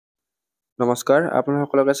নমস্কাৰ আপোনালোক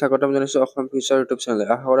সকলোকে স্বাগতম জনাইছো অসম ফিউচাৰ ইউটিউব চেনেল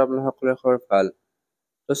আশা কৰো আপোনালোক সকলোৰে খবৰ ভাল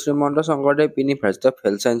তো Srimanta Sankardev university of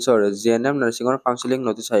health সায়েন্সৰ GNM নাৰ্ছিঙৰ counselling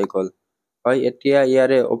notice আহি গ'ল হয় এতিয়া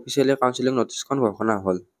ইয়াৰে অফিচিয়েলি কাউন্সেলিং নটিচখন ঘোষণা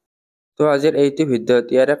হ'ল তো আজিৰ এইটো ভিডিঅ'ত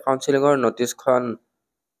ইয়াৰে কাউন্সেলিঙৰ নটিচখন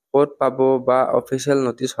ক'ত পাব বা অফিচিয়েল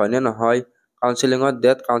নটিচ হয়নে নহয় কাউন্সেলিঙৰ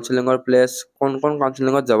ডেট কাউন্সেলিঙৰ প্লেচ কোন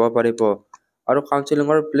কাউন্সেলিঙত যাব পাৰিব আৰু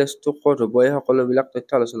কাউন্সেলিঙৰ প্লেচটো ক'ত হ'ব এই সকলোবিলাক তথ্য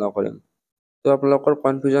আলোচনা কৰিম তো আপোনালোকৰ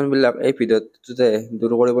কনফিউজন বিলাক এই ভিডিঅ'টোতে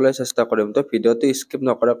দূৰ কৰিবলৈ চেষ্টা কৰিম তো ভিডিঅ'টো স্কিপ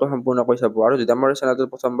নকৰাকৈ সম্পূৰ্ণকৈ চাব আৰু যদি আমাৰ চেনেলটো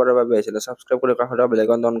প্ৰথমবাৰৰ বাবে আহিছে সাবস্ক্ৰাইব কৰি কাষৰ বেল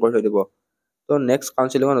আইকন অন কৰি থৈ দিব তো নেক্সট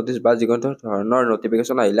কাউন্সেলিঙৰ নটিচ বা যিকোনো ধৰণৰ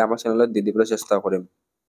নটিফিকেশন আহিলে আমাৰ চেনেলত দি দিবলৈ চেষ্টা কৰিম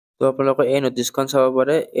তো আপোনালোকে এই নটিচখন চাব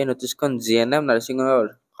পাৰে এই নটিচখন জিএনএম নাৰ্ছিঙৰ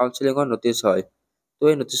কাউন্সেলিঙৰ নটিচ হয় তো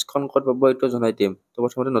এই নটিচখন ক'ত পাব এইটো জনাই দিম তো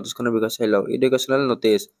প্ৰথমতে নটিচখনৰ বিষয়ে চাই লওঁ educational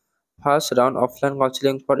notice First round offline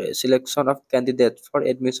counseling for selection of candidates for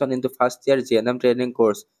admission into first year Gnm training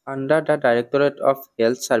course under the Directorate of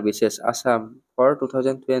Health Services Assam for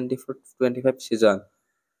 2024-25 season.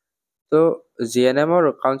 তো জিএনএমৰ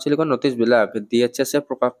কাউন্সেলিঙৰ নটিচ বিলাক ডিএইচএছ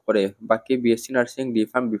প্ৰকাশ কৰে বাকি বিএসসি নাৰ্ছিং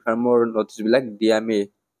বিফাৰ্মৰ নটিচ বিলাক DMA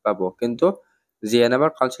পাব কিন্তু জিএনএমৰ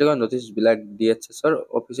কাউন্সেলিঙৰ notice বিলাক ডিএইচএছৰ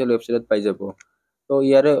official ৱেবসাইটত পাই যাব তো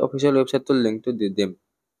ইয়াৰে অফিচিয়েল ৱেবসাইটৰ লিংকটো দি দিম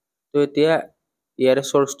তো এতিয়া ইয়াৰে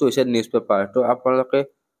সোৰ্সটো হৈছে নিউজ পেপাৰ তো আপোনালোকে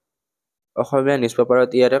অসমীয়া নিউজ পেপাৰত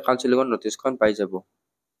ইয়াৰে কাউন্সেলিঙৰ নটিচখন পাই যাব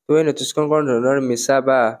তো এই নটিচখন কোনো ধৰণৰ মিছা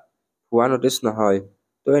বা ভুৱা নটিচ নহয়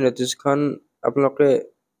তো এই নটিচখন আপোনালোকে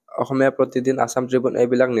অসমীয়া প্ৰতিদিন আসাম ট্ৰিবিউন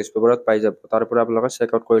এইবিলাক নিউজ পেপাৰত পাই যাব তাৰ পৰা আপোনালোকে চেক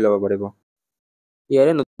আউট কৰি ল'ব পাৰিব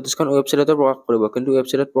ইয়াৰে নটিচখন ৱেবসাইটত প্ৰকাশ কৰিব কিন্তু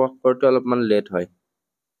ৱেবসাইটত প্ৰকাশ কৰোঁতে অলপমান লেট হয়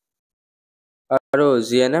আৰু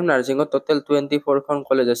জিএনএম নাৰ্ছিঙৰ টোটেল 24খন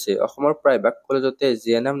কলেজ আছে অসমৰ প্ৰায়ভাগ কলেজতে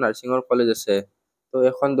জিএনএম নাৰ্ছিঙৰ কলেজ আছে তো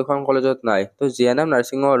এখন দুখন কলেজত নাই তো জিএনএম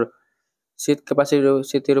নাৰ্ছিঙৰ সিট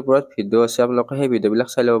কেপাচিটিৰ ওপৰত ভিডিঅ' আছে আপোনালোকে সেই ভিডিঅ'বিলাক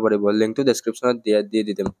চাই ল'ব পাৰিব লিংকটো ডেছক্ৰিপশ্যনত দি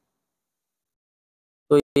দিম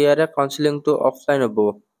তো ইয়াৰে কাউন্সেলিংটো অফলাইন হ'ব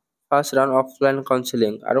ফাৰ্ষ্ট ৰাউণ্ড অফলাইন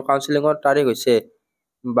কাউন্সেলিং আৰু কাউন্সেলিঙৰ তাৰিখ হৈছে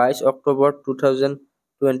 22 অক্টোবৰ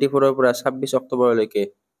 2024 পৰা 26 অক্টোবৰলৈকে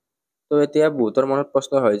তো এতিয়া বহুতৰ মনত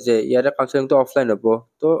প্ৰশ্ন হয় যে ইয়াৰে কাউন্সেলিংটো অফলাইন হ'ব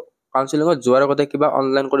তো কাউন্সেলিঙত যোৱাৰ আগতে কিবা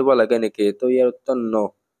অনলাইন কৰিব লাগে নেকি তো ইয়াৰ উত্তৰ ন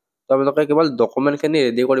তো আপোনালোকে কেৱল ডকুমেণ্টখিনি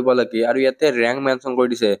ৰেডি কৰিব লাগে আৰু ইয়াতে ৰেংক মেনশ্যন কৰি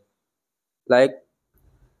দিছে লাইক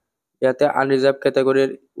ইয়াতে আনৰিজাৰ্ভ কেটেগৰীৰ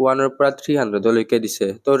 1 পৰা 300 লৈকে দিছে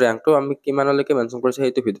তো ৰেংকটো আমি কিমানলৈকে মেনশ্যন কৰিছে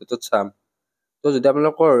সেইটো ভিডিঅ'টোত চাম তো যদি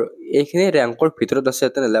আপোনালোকৰ এইখিনি ৰেংকৰ ভিতৰত আছে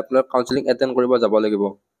তেনেহ'লে আপোনালোক কাউন্সেলিং এটেণ্ড কৰিব যাব লাগিব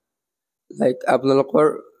লাইক আপোনালোকৰ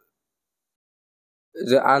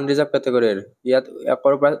যে আনৰিজাৰ্ভ কেটেগৰীৰ ইয়াত 1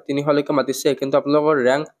 পৰা 300 লৈকে মাতিছে কিন্তু আপোনালোকৰ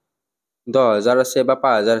ৰেংক 10,000 আছে বা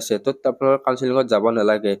 5,000 আছে তো আপোনালোকৰ কাউন্সেলিঙত যাব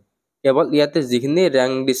নালাগে কেৱল ইয়াতে যিখিনি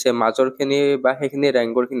ৰেংক দিছে মাজৰখিনি বা সেইখিনি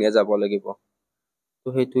ৰেংকৰখিনিহে যাব লাগিব তো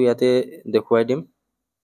সেইটো ইয়াতে দেখুৱাই দিম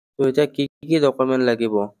তো এতিয়া কি ডকুমেণ্ট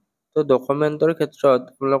লাগিব তো ডকুমেণ্টৰ ক্ষেত্ৰত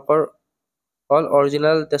আপোনালোকৰ অল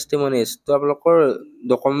অৰিজিনেল টেষ্টিমনিজ তো আপোনালোকৰ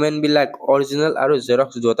ডকুমেণ্টবিলাক অৰিজিনেল আৰু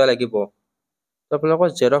জেৰক্স দুটা লাগিব তো আপোনালোকৰ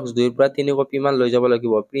জেৰক্স 2 পৰা 3 কপি মান লৈ যাব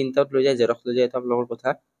লাগিব প্ৰিণ্ট আউট লৈ যায় জেৰক্স লৈ যায় এটা আপোনালোকৰ কথা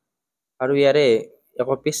আৰু ইয়াৰে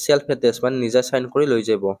একপি সেলফ এটেষ্ট মানে নিজে সাইন কৰি লৈ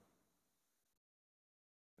যাব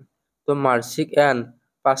তো marksheet and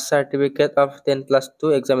pass certificate of 10+2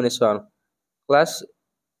 examination class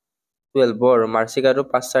 12ৰ marksheet আৰু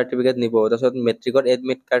পাছ সাৰ্টিফিকেট নিব তাৰপিছত মেট্ৰিকৰ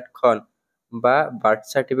এডমিট কাৰ্ডখন বা বাৰ্থ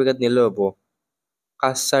সাৰ্টিফিকেট নিলেও হ'ব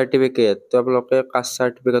কাষ্ট সাৰ্টিফিকেট তো আপোনালোকে কাষ্ট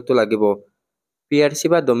সাৰ্টিফিকেটটো লাগিব পিআৰসি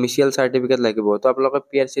বা ডমিচিয়েল সাৰ্টিফিকেট লাগিব তো আপোনালোকে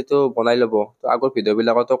পিআৰসিটো বনাই ল'ব তো আগৰ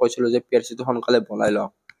ভিডিঅ'বিলাকতো কৈছিলোঁ যে পিআৰসিটো সোনকালে বনাই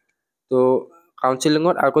লওক তো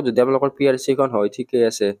কাউন্সেলিঙৰ আগত যদি আপোনালোকৰ পিআৰসিখন হয় ঠিকেই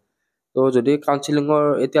আছে তো যদি কাউন্সেলিঙৰ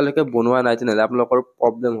এতিয়ালৈকে বনোৱা নাই তেনেহ'লে আপোনালোকৰ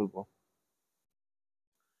প্ৰব্লেম হ'ব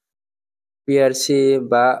পিআৰসি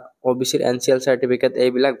বা ওবিচিৰ এনচিএল সাৰ্টিফিকেট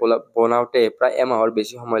এইবিলাক বনাওঁতে প্ৰায় এমাহৰ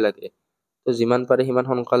বেছি সময় লাগে তো যিমান পাৰে সিমান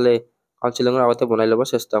সোনকালে কাউন্সেলিঙৰ আগতে বনাই ল'ব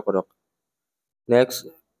চেষ্টা কৰক নেক্সট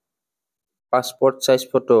পাছপোৰ্ট সাইজ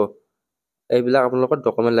ফটো এইবিলাক আপোনালোকৰ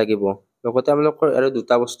ডকুমেণ্ট লাগিব লগতে আপোনালোকৰ আৰু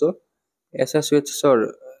দুটা বস্তু SSUHSৰ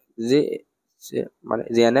যি মানে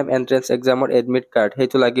জিএনএম এন্ট্ৰেন্স এক্সামৰ এডমিট কাৰ্ড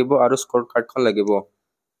সেইটো লাগিব আৰু স্ক'ৰ কাৰ্ডখন লাগিব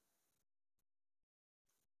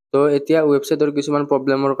তো এতিয়া ৱেবসাইটৰ কিছুমান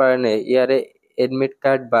প্ৰব্লেমৰ কাৰণে ইয়াৰে এডমিট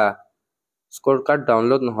কাৰ্ড বা স্ক'ৰ কাৰ্ড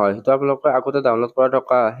ডাউনলোড নহয় তো আপোনালোকে আগতে ডাউনলোড কৰা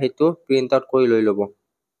থকা সেইটো প্ৰিণ্ট আউট কৰি লৈ ল'ব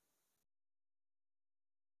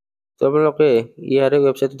তো আপোনালোকে ইয়াৰে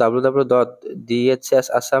ৱেবসাইট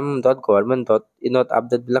www.dhsassam.government.in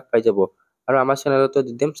আপডেটবিলাক পাই যাব আৰু আমাৰ চেনেলতো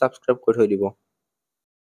দি দিম সাবস্ক্ৰাইব কৰি থৈ দিব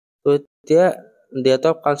তো এতিয়া ডেট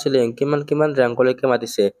অফ কাউন্সেলিং কিমান ৰেংকলৈকে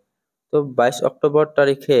মাতিছে তো 22 অক্টোবৰ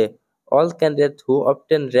তাৰিখে all candidates who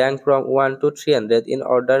obtain rank from 1 to 300 in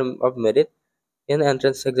order of merit in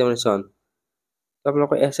entrance examination তো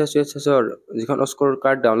আপোনালোকৰ SSUHS ৰ যিখন স্কোৰ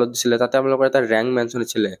কাৰ্ড ডাউনলোড দিছিলে তাতে আপোনালোকৰ এটা ৰেংক মেনশ্যন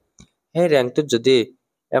হৈছিলে সেই ৰেংকটোত যদি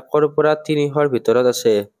 1 পৰা 300 ভিতৰত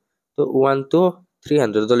আছে তো 1 to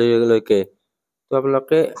 300 লৈকে তো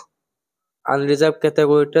আপোনালোকে আনৰিজাৰ্ভ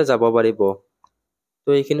কেটেগৰীতে যাব পাৰিব তো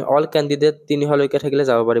এইখিনি অল ক্যান্ডিডেট 300 লৈকে থাকিলে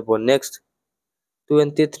যাব পাৰিব নেক্সট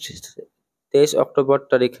 23 অক্টোবৰ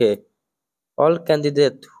তাৰিখে all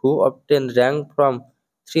candidates who obtain rank from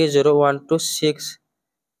 301 to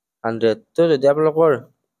 600 তো যদি আপোনালোকৰ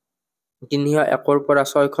 301 পৰা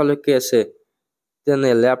 600 লৈকে আছে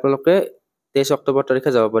তেনেহলে আপোনালোকে 23 অক্টোবৰ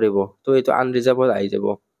তাৰিখে যাব পাৰিব তো এইটো আনৰিজাৰ্ভত আহি যাব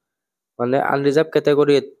মানে আনৰিজাৰ্ভ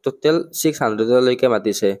কেটেগৰী টোটেল 600 লৈকে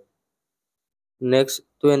মাতিছে নেক্সট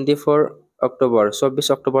 24 অক্টোবৰ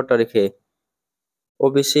 24 অক্টোবৰ তাৰিখে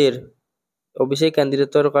OBC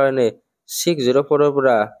ক্যান্ডিডেটৰ কাৰণে 604 ৰ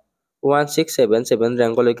পৰা 1677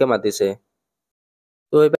 ৰেংকলৈকে মাতিছে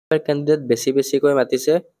তো এইবাৰ ক্যান্ডিডেট বেছিকৈ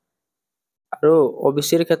মাতিছে আৰু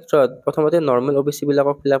OBCৰ ক্ষেত্ৰত প্ৰথমতে নৰ্মেল OBC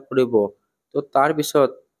বিলাকক ফিলআপ কৰিব তো তাৰ পিছত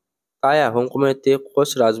Tai Ahom community Koch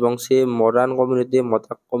Rajbongshi Moran community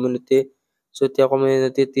মটাক community Chutia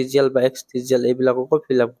community TGL বা এক্স টিজিএল এইবিলাককো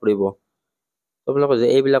ফিলআপ কৰিব তো আপোনালোকে যে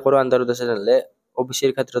এইবিলাকৰ আন্ডাৰত আছে তেনেহলে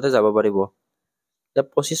OBCৰ ক্ষেত্ৰতে যাব পাৰিব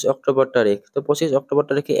 25 অক্টোবৰ তাৰিখ তো 25 অক্টোবৰ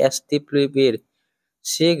তাৰিখে ST প্ৰিভিৰ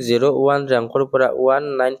 601 ৰেংকৰ পৰা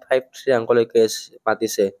 1953 ৰেংকলৈকে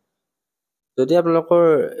মাতিছে যদি আপোনালোকৰ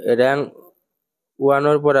ৰেংক 1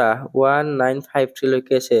 ৰ পৰা 1953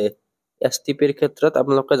 লৈকে আছে STPৰ ক্ষেত্ৰত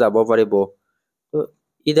আপোনালোকে যাব পাৰিব তো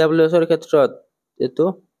EWS ৰ ক্ষেত্ৰত এটো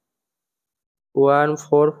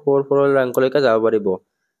 1444 ৰেংকলৈকে যাব পাৰিব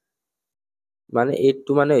মানে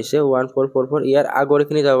এইটো মানে হৈছে 1444 ইয়াৰ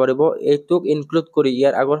আগৰখিনি যাব পাৰিব এইটোক ইনক্লুড কৰি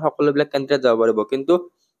ইয়াৰ আগৰ সকলোবিলাক ক্যান্ডিডেট যাব পাৰিব কিন্তু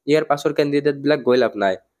ইয়াৰ পাছৰ ক্যান্ডিডেট বিলাক গৈ লাভ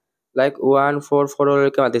নাই লাইক 144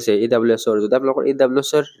 লৈকে মাতিছে EWS ৰ যদি আপোনালোকৰ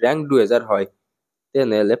EWS ৰ ৰেংক 2000 হয়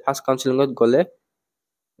তেনেহলে ফাৰ্স্ট কাউন্সেলিংত গলে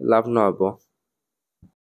লাভ নহব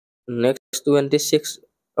নেক্সট 26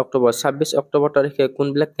 অক্টোবৰ 26 অক্টোবৰ তাৰিখে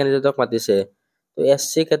কোনবিলাক ক্যান্ডিডেটক মাতিছে তো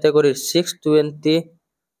SC ক্যাটেগৰীৰ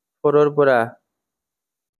 624 ৰ পৰা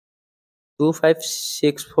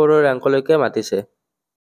 2564 ৰেংকলৈকে মাতিছে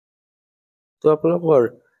তো আপোনালোকৰ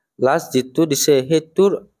লাষ্ট যেটো দিছে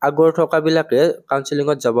হেতুৰ আগৰ থকা বিলাকে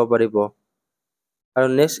কাউন্সেলিংত যাব পাৰিব আৰু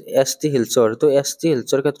নেক্সট ST হিলছৰ তো ST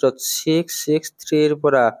হিলছৰ ক্ষেত্ৰত 663 ৰ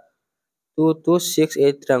পৰা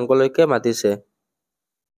 2268 ৰেংকলৈকে মাতিছে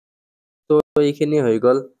তো এইখিনি হৈ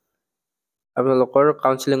গল আপোনালোকৰ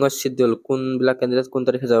কাউন্সেলিংৰ শিডিউল কোনবিলাক ক্যান্ডিডেট কোন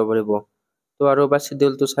তাৰিখে যাব পাৰিব তো আৰু বা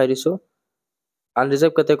শিডিউলটো চাই দিছো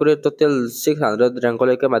আনৰিজাৰ্ভ কেটেগৰীৰ টোটেল 600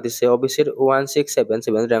 ৰেংকলৈকে মাতিছে OBCৰ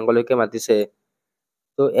 1677 ৰেংকলৈকে মাতিছে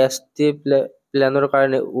তো ST প্লেনৰ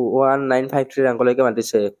কাৰণে 1953 ৰেংকলৈকে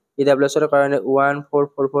মাতিছে EWS ৰ কাৰণে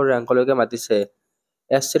 1444 ৰেংকলৈকে মাতিছে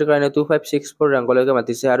SC ৰ কাৰণে 2564 ৰেংকলৈকে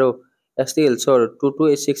মাতিছে আৰু ST হিলছৰ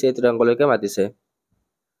 22868 ৰেংকলৈকে মাতিছে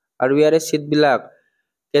আৰু ইয়াৰে সিট বিলাক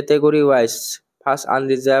কেটেগৰী ওয়াইজ ফাৰ্স্ট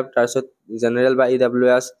আনৰিজাৰ্ভ তাৰপিছত জেনাৰেল বা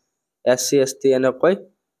EWS SC ST এনেকৈ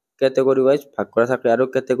কেটেগৰী ওয়াইজ ভাগ কৰা থাকে আৰু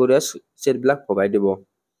কেটেগৰী ওয়াইজ সিট বিলাক ভগাই দিব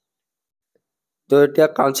তো এতিয়া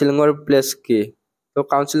কাউন্সেলিংৰ প্লেস কি তো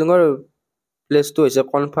কাউন্সেলিংৰ প্লেসটো হৈছে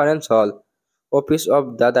conference hall office of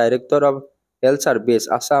the director of health service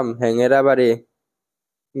Assam Hengerabari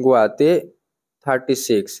Guwahati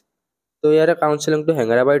 36 তো ইয়াৰে কাউন্সেলিংটো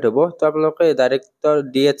হেঙেৰাবাৰীত হ'ব তো আপোনালোকে ডাইৰেক্টৰ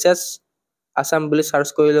DHS আসাম বুলি সাৰ্চ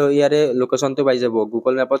কৰিলে ইয়াৰে লোকেশনটো পাই যাব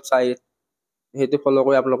গুগল মেপত চাই হেতু ফলো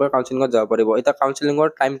কৰি আপোনালোকে কাউন্সেলিংত যাব পাৰিব এটা কাউন্সেলিংৰ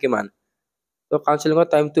টাইম কিমান তো কাউন্সেলিংৰ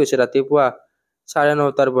টাইমটো হৈছে ৰাতিপুৱা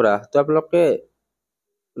 9:30 ৰ পৰা তো আপোনালোকে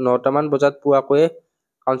 9টা মান বজাত পুৱাকৈ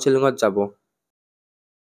কাউন্সেলিংত যাব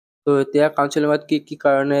তো এতিয়া কাউন্সেলিংত কি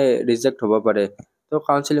কাৰণে ৰিজেক্ট হ'ব পাৰে তো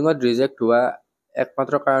কাউন্সেলিংত ৰিজেক্ট হোৱা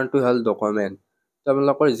একমাত্ৰ কাৰণটো হল ডকুমেন্ট তো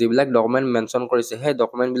আপোনালোকৰ যিবিলাক ডকুমেন্ট মেনশন কৰিছে সেই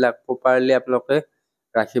ডকুমেন্ট বিলাক প্ৰপাৰলি আপোনালোকে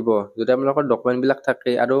ৰাখিব যদি আপোনালোকৰ ডকুমেন্ট বিলাক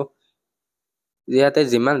থাকে আৰু ইয়াতে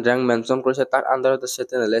যিমান ৰেংক মেনশন কৰিছে তাৰ আন্ডাৰত আছে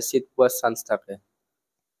তেনেহলে সিট পোৱাৰ চান্স থাকে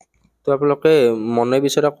তো আপোনালোকে মনে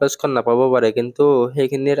বিচৰা কলেজখন নাপাব পাৰে কিন্তু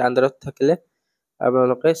সেইখিনিৰ আন্ডাৰত থাকিলে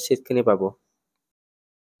আপোনালোকে সিটখিনি পাব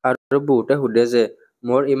আৰু বহুতে সুধে যে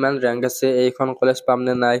মোৰ ইমান ৰেংক আছে এইখন কলেজ পাম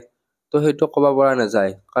নে নাই তো হেতু ক'ব পৰা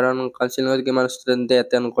নাযায় কাৰণ কাউন্সেলিংত কিমান ষ্টুডেন্টে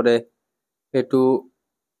এটেন্ড কৰে হেতু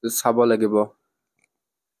চাব লাগিব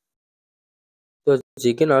তো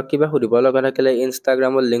যিকি নহওক কিবা সুধিব লগা থাকিলে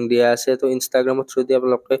ইনষ্টাগ্ৰামৰ লিংক দিয়া আছে তো ইনষ্টাগ্ৰামৰ থ্ৰু দি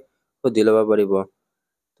আপোনালোকে সুধি ল'ব পাৰিব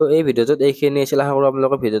তো এই ভিডিঅ'টোত এইখিনি আছিল আশা কৰোঁ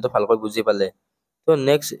আপোনালোকে ভিডিঅ'টো ভালকৈ বুজি পালে তো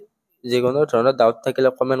নেক্সট যিকোনো ধৰণৰ ডাউট থাকিলে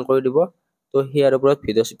কমেন্ট কৰি দিব তো হিয়াৰ ওপৰত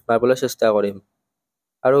ভিডিঅ' বনাবলৈ চেষ্টা কৰিম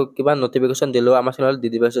আৰু কিবা নটিফিকেশন দিলেও আমাৰ চেনেলত দি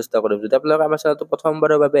দিবৰ চেষ্টা কৰিম যদি আপোনালোকে আমাৰ চেনেলটো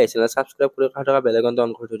প্ৰথমবাৰৰ বাবে আহিছিল সাবস্ক্ৰাইব কৰি থকা বেল আইকনটো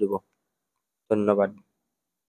অন কৰি থৈ দিব ধন্যবাদ